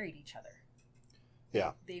married each other.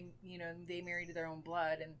 Yeah. They, you know, they married their own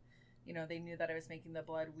blood, and, you know, they knew that it was making the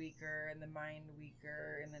blood weaker and the mind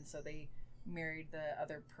weaker, and then so they married the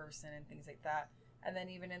other person and things like that. And then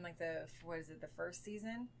even in like the first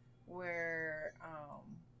season where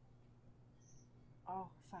oh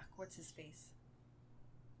fuck, what's his face?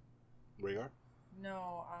 Rhaegar?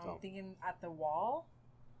 No, I'm thinking at the wall.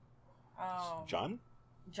 Jon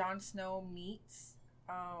Snow meets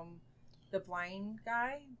the blind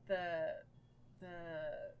guy, the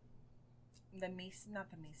mason, not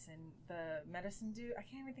the mason, the medicine dude. I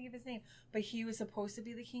can't even think of his name. But he was supposed to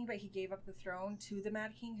be the king, but he gave up the throne to the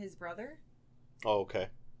Mad King, his brother. Oh, okay.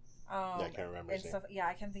 Yeah, I can't remember his name. Stuff. Yeah,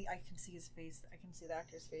 I can see his face. I can see the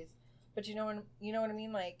actor's face. But you know what I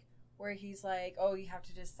mean? Like where he's like, oh, you have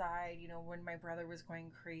to decide. You know, when my brother was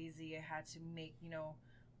going crazy, I had to make. You know,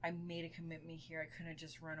 I made a commitment here. I couldn't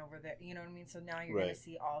just run over there. You know what I mean? So now you're gonna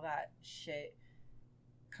see all that shit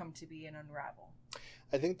come to be and unravel.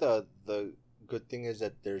 I think the good thing is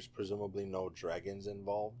that there's presumably no dragons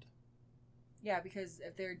involved. Yeah, because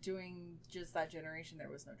if they're doing just that generation, there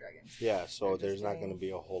was no dragons. Yeah, so there's not going to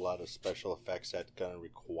be a whole lot of special effects that's going to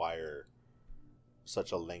require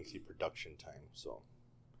such a lengthy production time. So,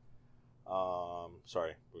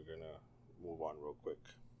 sorry, we're going to move on real quick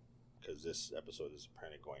because this episode is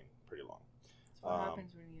apparently going pretty long. So what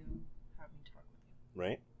happens when you have me talk with you?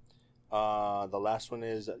 Right. The last one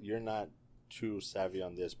is, you're not too savvy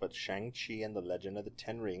on this, but Shang-Chi and the Legend of the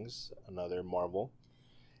Ten Rings, another Marvel.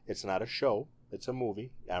 It's not a show, it's a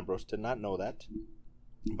movie. Ambrose did not know that,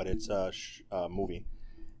 but it's a movie.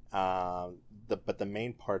 But the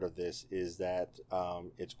main part of this is that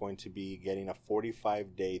it's going to be getting a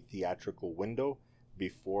 45-day theatrical window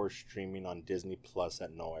before streaming on Disney Plus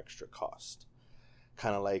at no extra cost.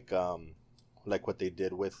 Kind of like what they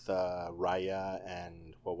did with Raya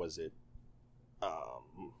and what was it?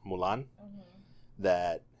 Mulan. Mm-hmm.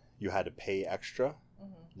 That you had to pay extra.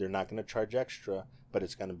 Mm-hmm. They're not going to charge extra, but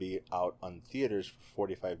it's going to be out on theaters for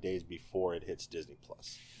 45 days before it hits Disney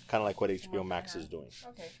Plus. Kind of like what HBO Max is doing.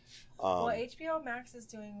 Okay. Well, HBO Max is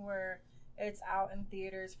doing where it's out in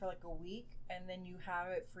theaters for like a week, and then you have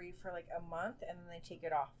it free for like a month, and then they take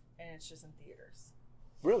it off, and it's just in theaters.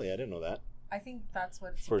 Really? I didn't know that. I think that's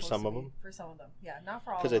what it's for some of them. For some of them, yeah, not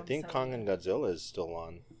for all of them. Because I think Kong and Godzilla is still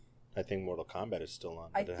on. I think Mortal Kombat is still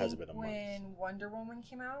on, but it hasn't been a month. When Wonder Woman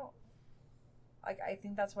came out, like I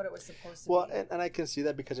think that's what it was supposed to be. Well, and I can see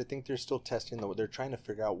that because I think they're still testing. They're trying to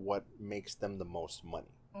figure out what makes them the most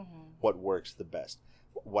money, what works the best.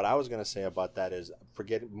 What I was gonna say about that is,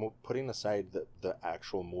 putting aside the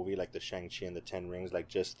actual movie, like the Shang-Chi and the Ten Rings, like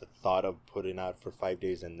just the thought of putting out for 5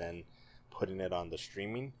 days and then putting it on the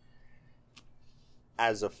streaming.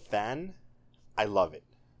 As a fan, I love it.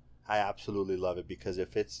 I absolutely love it, because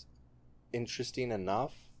if it's interesting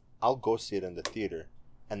enough, I'll go see it in the theater,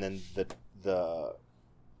 and then the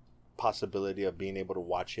possibility of being able to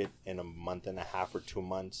watch it in a month and a half or 2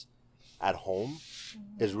 months at home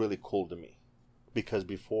is really cool to me, because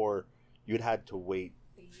before you'd had to wait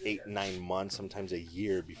 8-9 months, sometimes a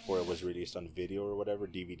year, before it was released on video or whatever,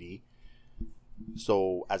 DVD.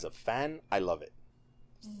 So as a fan, I love it.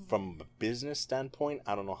 From a business standpoint,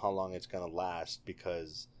 I don't know how long it's gonna last,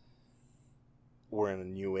 because we're in a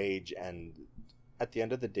new age, and at the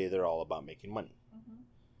end of the day, they're all about making money.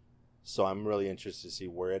 So I'm really interested to see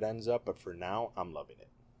where it ends up, but for now, I'm loving it.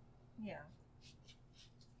 Yeah.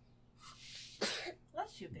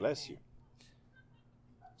 Bless you, baby. Bless you.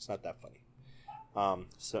 It's not that funny.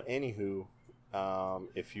 So anywho,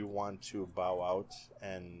 if you want to bow out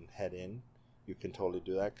and head in, you can totally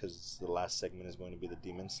do that, because the last segment is going to be the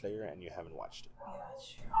Demon Slayer, and you haven't watched it. Yeah,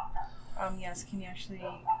 that's true. Yes, can you actually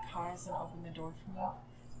pause and open the door for me?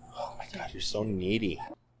 Oh my god, you're so needy.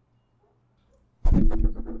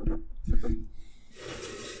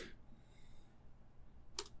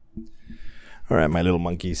 All right, my little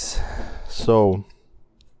monkeys. So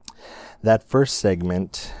that first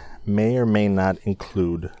segment may or may not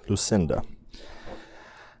include Lucinda.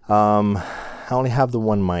 I only have the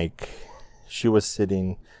one mic. She was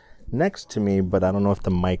sitting next to me, but I don't know if the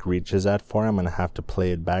mic reaches that far. I'm going to have to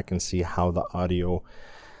play it back and see how the audio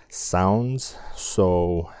sounds.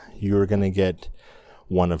 So you're going to get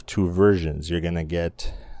one of two versions. You're going to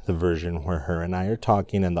get the version where her and I are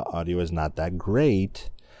talking and the audio is not that great,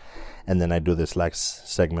 and then I do this last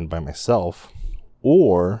segment by myself,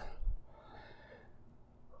 or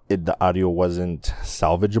the audio wasn't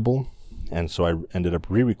salvageable, and so I ended up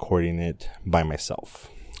re-recording it by myself.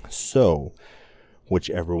 So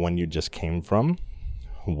whichever one you just came from,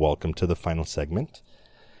 welcome to the final segment.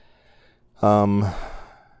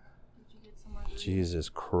 Jesus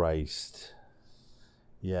Christ.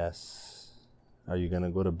 Yes. Are you gonna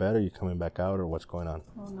go to bed? Or are you coming back out, or what's going on?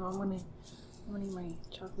 Oh no, I'm gonna eat my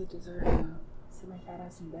chocolate dessert and sit my fat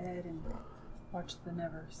ass in bed and watch The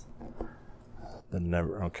Nevers. The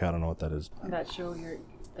Never. Okay, I don't know what that is. That show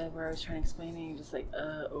where I was trying to explain it, and you're just like,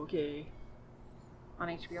 okay. On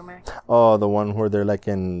HBO Max. Oh, the one where they're like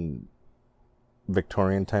in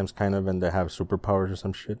Victorian times, kind of, and they have superpowers or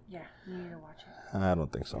some shit. Yeah, you need to watch it. I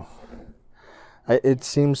don't think so. It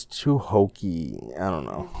seems too hokey. I don't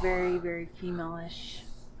know. It's very, very female-ish.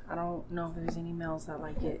 I don't know if there's any males that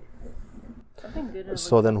like it. Something good.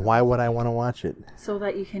 So then why would I want to watch it? So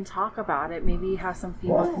that you can talk about it. Maybe you have some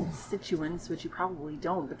female constituents, which you probably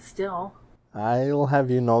don't, but still. I'll have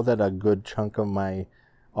you know that a good chunk of my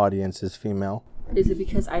audience is female. Is it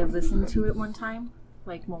because I listened to it one time?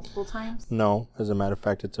 Like multiple times? No. As a matter of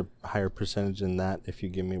fact, it's a higher percentage than that if you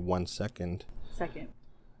give me 1 second. Second.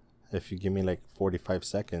 If you give me like 45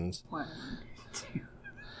 seconds. 1, 2.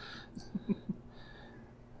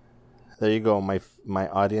 There you go. My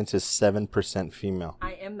audience is 7% female.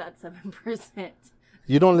 I am that 7%.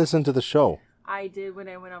 You don't listen to the show. I did when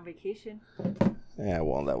I went on vacation. Yeah,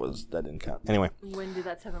 well, that didn't count. Anyway. When did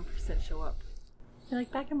that 7% show up? You're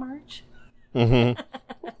like back in March? Mm-hmm.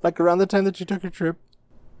 Like around the time that you took your trip.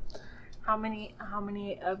 How many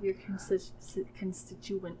of your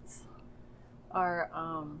constituents are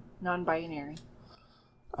non-binary?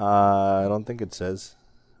 I don't think it says.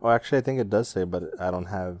 Well, actually, I think it does say, but I don't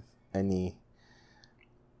have any.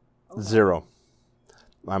 Okay. 0.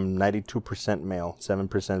 I'm 92% male,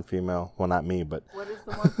 7% female. Well, not me, but. What is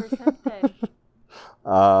the 1% then?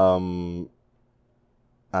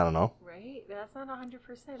 I don't know. Right? That's not 100%.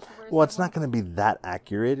 So well, it's not going to be that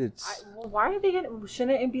accurate. It's. Well, why are they going to?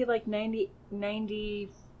 Shouldn't it be like 93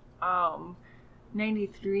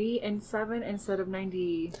 and 7 instead of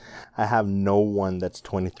 90? I have no one that's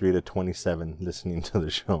 23 to 27 listening to the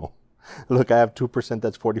show. Look, I have 2%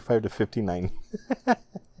 that's 45 to 59.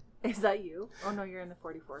 Is that you? Oh no, you're in the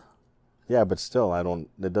 44. Yeah, but still,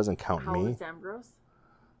 it doesn't count How me. old is Ambrose?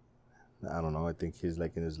 I don't know. I think he's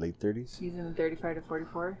like in his late 30s. He's in the 35 to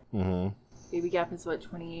 44? Mm-hmm. Baby gap is what,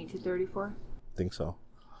 28 to 34? I think so.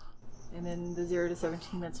 And then the 0 to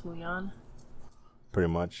 17, that's Mulan? Pretty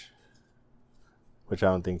much. Which I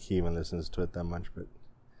don't think he even listens to it that much, but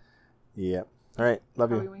yeah. All right, love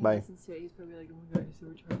probably you. When Bye. He listens to it, he's probably like, oh my god, he's so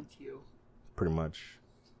retarded to you. Pretty much.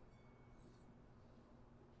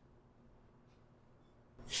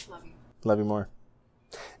 Love you. Love you more.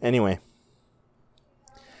 Anyway.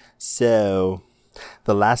 So,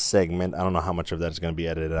 the last segment, I don't know how much of that is going to be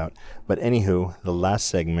edited out, but anywho, the last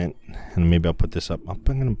segment, and maybe I'll put this up. I'm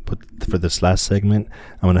going to put, for this last segment,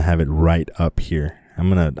 I'm going to have it right up here.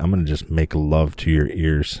 I'm gonna just make love to your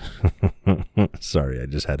ears. Sorry, I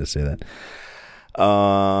just had to say that.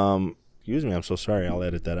 Excuse me, I'm so sorry. I'll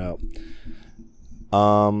edit that out.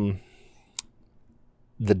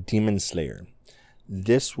 The Demon Slayer.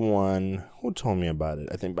 This one, who told me about it?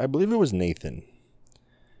 I believe it was Nathan.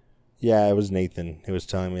 Yeah, it was Nathan. He was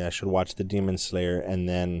telling me I should watch The Demon Slayer, and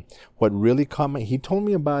then what really caught he told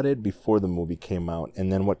me about it before the movie came out,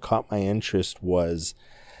 and then what caught my interest was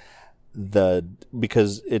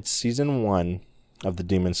because it's season 1 of The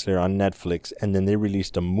Demon Slayer on Netflix, and then they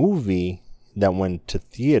released a movie that went to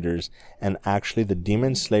theaters, and actually the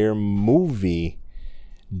Demon Slayer movie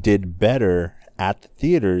did better at the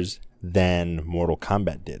theaters than Mortal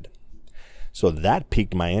Kombat did. So that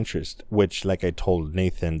piqued my interest, which, like I told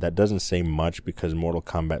Nathan, that doesn't say much because Mortal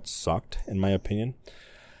Kombat sucked, in my opinion.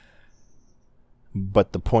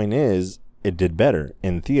 But the point is, it did better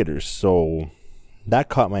in theaters, so that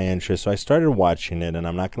caught my interest. So I started watching it, and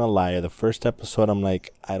I'm not going to lie, the first episode, I'm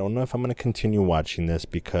like, I don't know if I'm going to continue watching this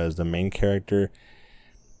because the main character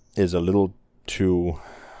is a little too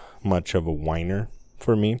much of a whiner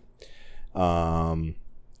for me.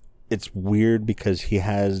 It's weird because he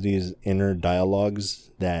has these inner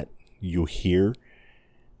dialogues that you hear.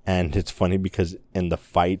 And it's funny because in the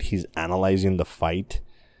fight, he's analyzing the fight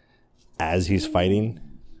as he's fighting.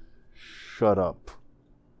 Shut up.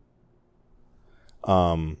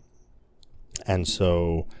 And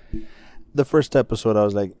so the first episode, I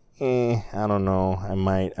was like, I don't know. I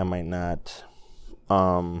might not.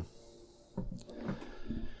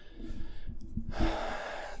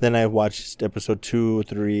 Then I watched episode 2,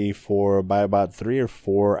 3, 4. By about 3 or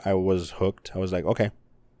 4, I was hooked. I was like, okay,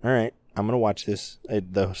 all right, I'm going to watch this.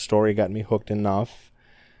 The story got me hooked enough.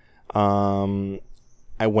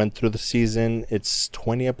 I went through the season. It's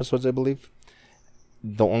 20 episodes, I believe.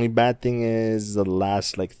 The only bad thing is the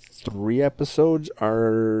last 3 episodes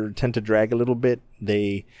tend to drag a little bit.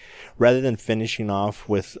 They, rather than finishing off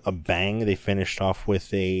with a bang, they finished off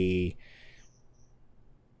with a,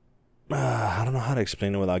 I don't know how to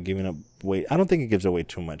explain it without giving up away. I don't think it gives away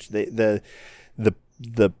too much. The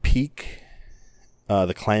peak,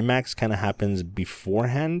 the climax kind of happens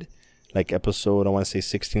beforehand, like episode, I want to say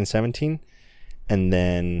 16, 17. And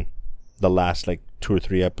then the last 2 or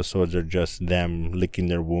 3 episodes are just them licking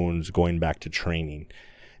their wounds, going back to training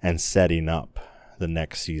and setting up the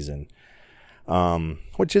next season.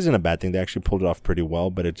 Which isn't a bad thing. They actually pulled it off pretty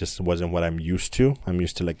well, but it just wasn't what I'm used to. I'm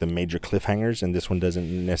used to the major cliffhangers, and this one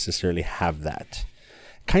doesn't necessarily have that.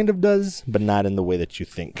 Kind of does, but not in the way that you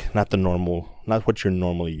think. Not what you're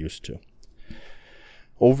normally used to.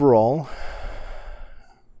 Overall,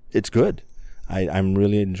 it's good. I'm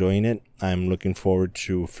really enjoying it. I'm looking forward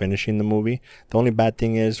to finishing the movie. The only bad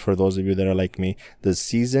thing is, for those of you that are like me, the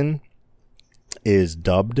season is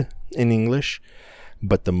dubbed in English,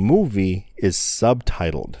 but the movie is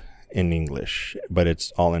subtitled in English, but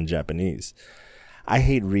it's all in Japanese. I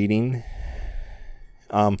hate reading.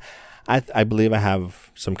 I believe I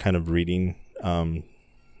have some kind of reading, I don't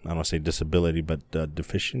want to say disability, but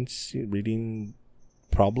deficiency, reading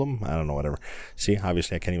problem. I don't know, whatever. See,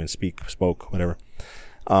 obviously I can't even spoke, whatever.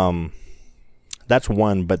 That's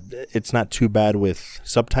one, but it's not too bad with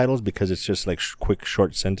subtitles because it's just quick,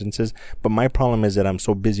 short sentences. But my problem is that I'm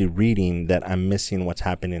so busy reading that I'm missing what's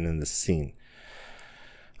happening in the scene.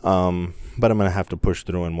 But I'm gonna have to push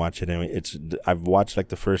through and watch it. And I've watched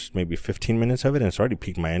the first maybe 15 minutes of it, and it's already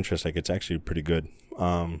piqued my interest. It's actually pretty good.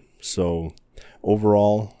 So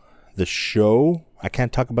overall, the show, I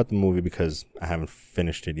can't talk about the movie because I haven't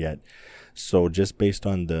finished it yet. So just based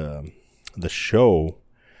on the show,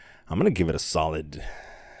 I'm going to give it a solid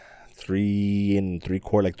 3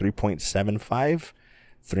 3/4, 3.75,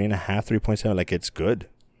 3.5, 3.7. It's good.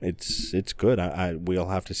 It's good. We'll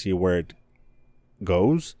have to see where it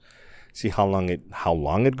goes. See how long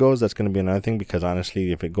it goes. That's going to be another thing, because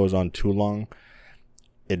honestly, if it goes on too long,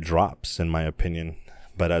 it drops, in my opinion.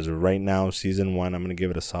 But as of right now, season 1, I'm going to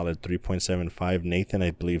give it a solid 3.75. Nathan,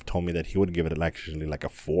 I believe, told me that he would give it actually a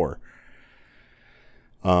 4.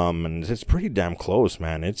 And it's pretty damn close,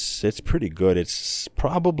 man. It's pretty good. It's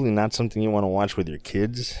probably not something you want to watch with your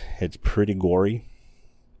kids. It's pretty gory.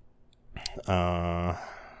 A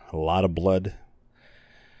lot of blood.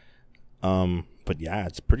 But yeah,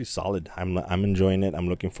 it's pretty solid. I'm enjoying it. I'm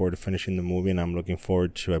looking forward to finishing the movie, and I'm looking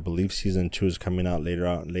forward to, I believe season 2 is coming out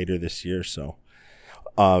later this year. So,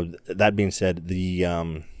 that being said, the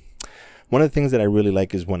one of the things that I really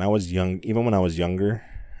like is when I was younger,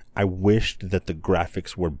 I wished that the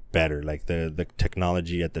graphics were better. The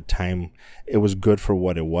technology at the time, it was good for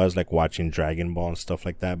what it was, watching Dragon Ball and stuff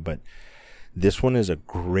like that. But this one is a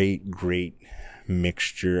great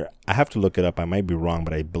mixture. I have to look it up. I might be wrong,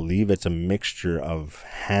 but I believe it's a mixture of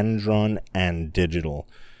hand-drawn and digital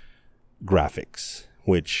graphics,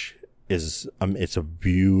 which is it's a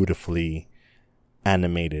beautifully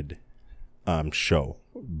animated show.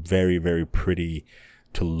 Very, very pretty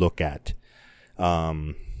to look at.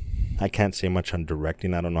 I can't say much on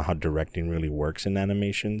directing. I don't know how directing really works in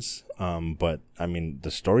animations. But I mean,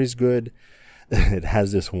 the story's good. It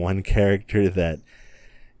has this one character that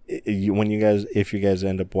if you guys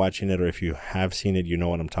end up watching it, or if you have seen it, you know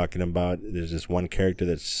what I'm talking about. There's this one character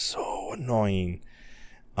that's so annoying.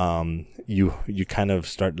 You kind of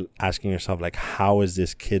start asking yourself, how is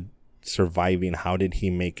this kid surviving? How did he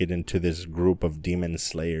make it into this group of demon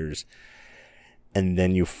slayers? And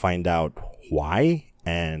then you find out why,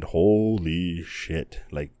 and holy shit,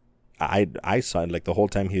 I saw it, the whole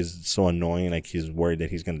time he's so annoying, he's worried that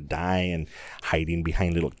he's gonna die and hiding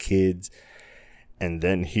behind little kids, and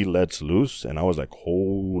then he lets loose, and I was like,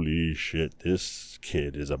 holy shit, this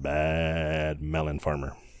kid is a bad melon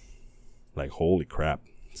farmer. Holy crap.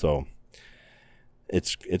 So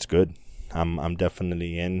it's good. I'm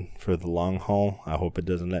definitely in for the long haul. I hope it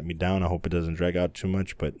doesn't let me down. I hope it doesn't drag out too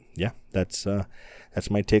much. But yeah, that's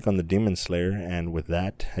my take on the Demon Slayer. And with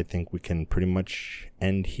that, I think we can pretty much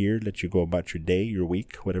end here. Let you go about your day, your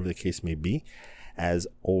week, whatever the case may be. As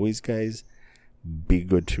always, guys, be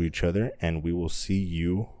good to each other, and we will see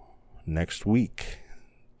you next week.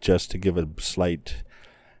 Just to give a slight,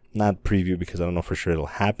 not preview, because I don't know for sure it'll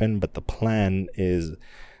happen, but the plan is,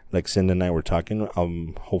 like Cindy and I were talking, I'll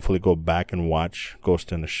hopefully go back and watch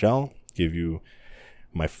Ghost in the Shell, give you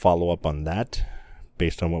my follow-up on that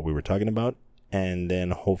based on what we were talking about, and then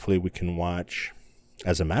hopefully we can watch,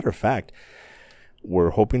 as a matter of fact,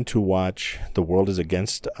 we're hoping to watch The World Is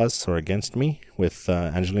Against Us, or Against Me, with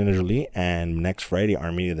Angelina Jolie, and next Friday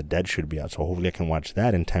Army of the Dead should be out, so hopefully I can watch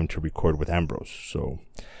that in time to record with Ambrose. So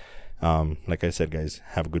like I said, guys,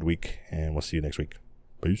 have a good week, and we'll see you next week.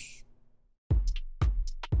 Peace.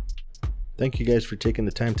 Thank you guys for taking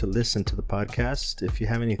the time to listen to the podcast. If you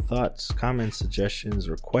have any thoughts, comments, suggestions,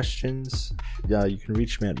 or questions, you can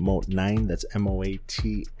reach me at Moat9, that's MOATNINE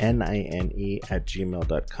at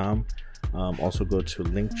gmail.com. Also go to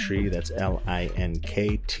Linktree, that's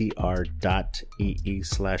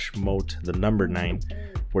linktr.ee/moat9,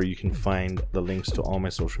 where you can find the links to all my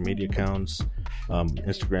social media accounts,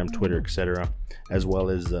 Instagram, Twitter, etc., as well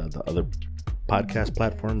as the other podcast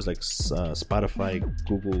platforms like Spotify,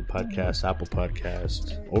 Google Podcasts, Apple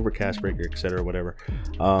Podcasts, Overcast, Breaker, etc., whatever.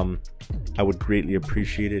 I would greatly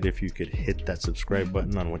appreciate it if you could hit that subscribe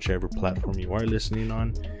button on whichever platform you are listening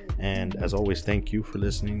on. And as always, thank you for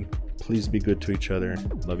listening. Please be good to each other.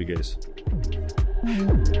 Love you guys.